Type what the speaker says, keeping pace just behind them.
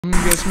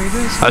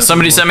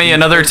Somebody sent me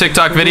another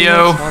TikTok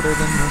video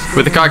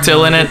with a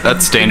cocktail in it.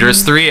 That's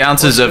dangerous. 3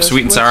 ounces of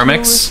sweet and sour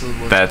mix.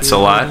 That's a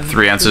lot.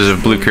 3 ounces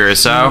of blue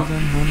curacao.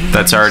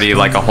 That's already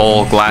like a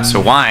whole glass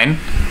of wine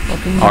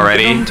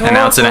already. An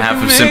ounce and a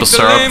half of simple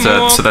syrup.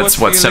 So that's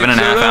what, 7.5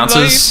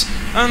 ounces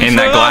in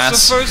that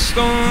glass,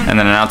 and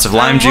then an ounce of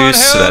lime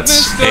juice, so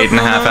that's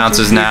 8.5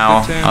 ounces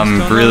now.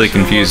 I'm really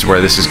confused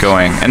where this is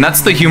going. And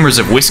that's the humors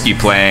of whiskey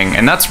playing,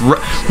 and that's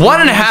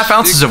 1.5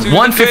 ounces of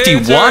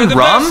 151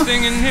 rum?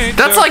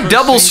 That's like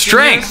double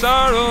strength.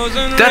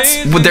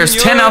 There's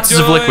 10 ounces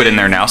of liquid in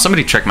there now.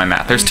 Somebody check my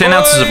math. There's 10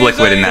 ounces of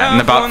liquid in that, and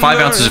about 5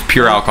 ounces of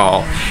pure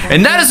alcohol.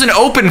 And that is an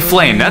open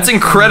flame. That's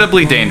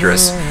incredibly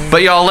dangerous.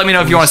 But y'all, let me know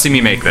if you want to see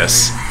me make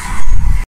this.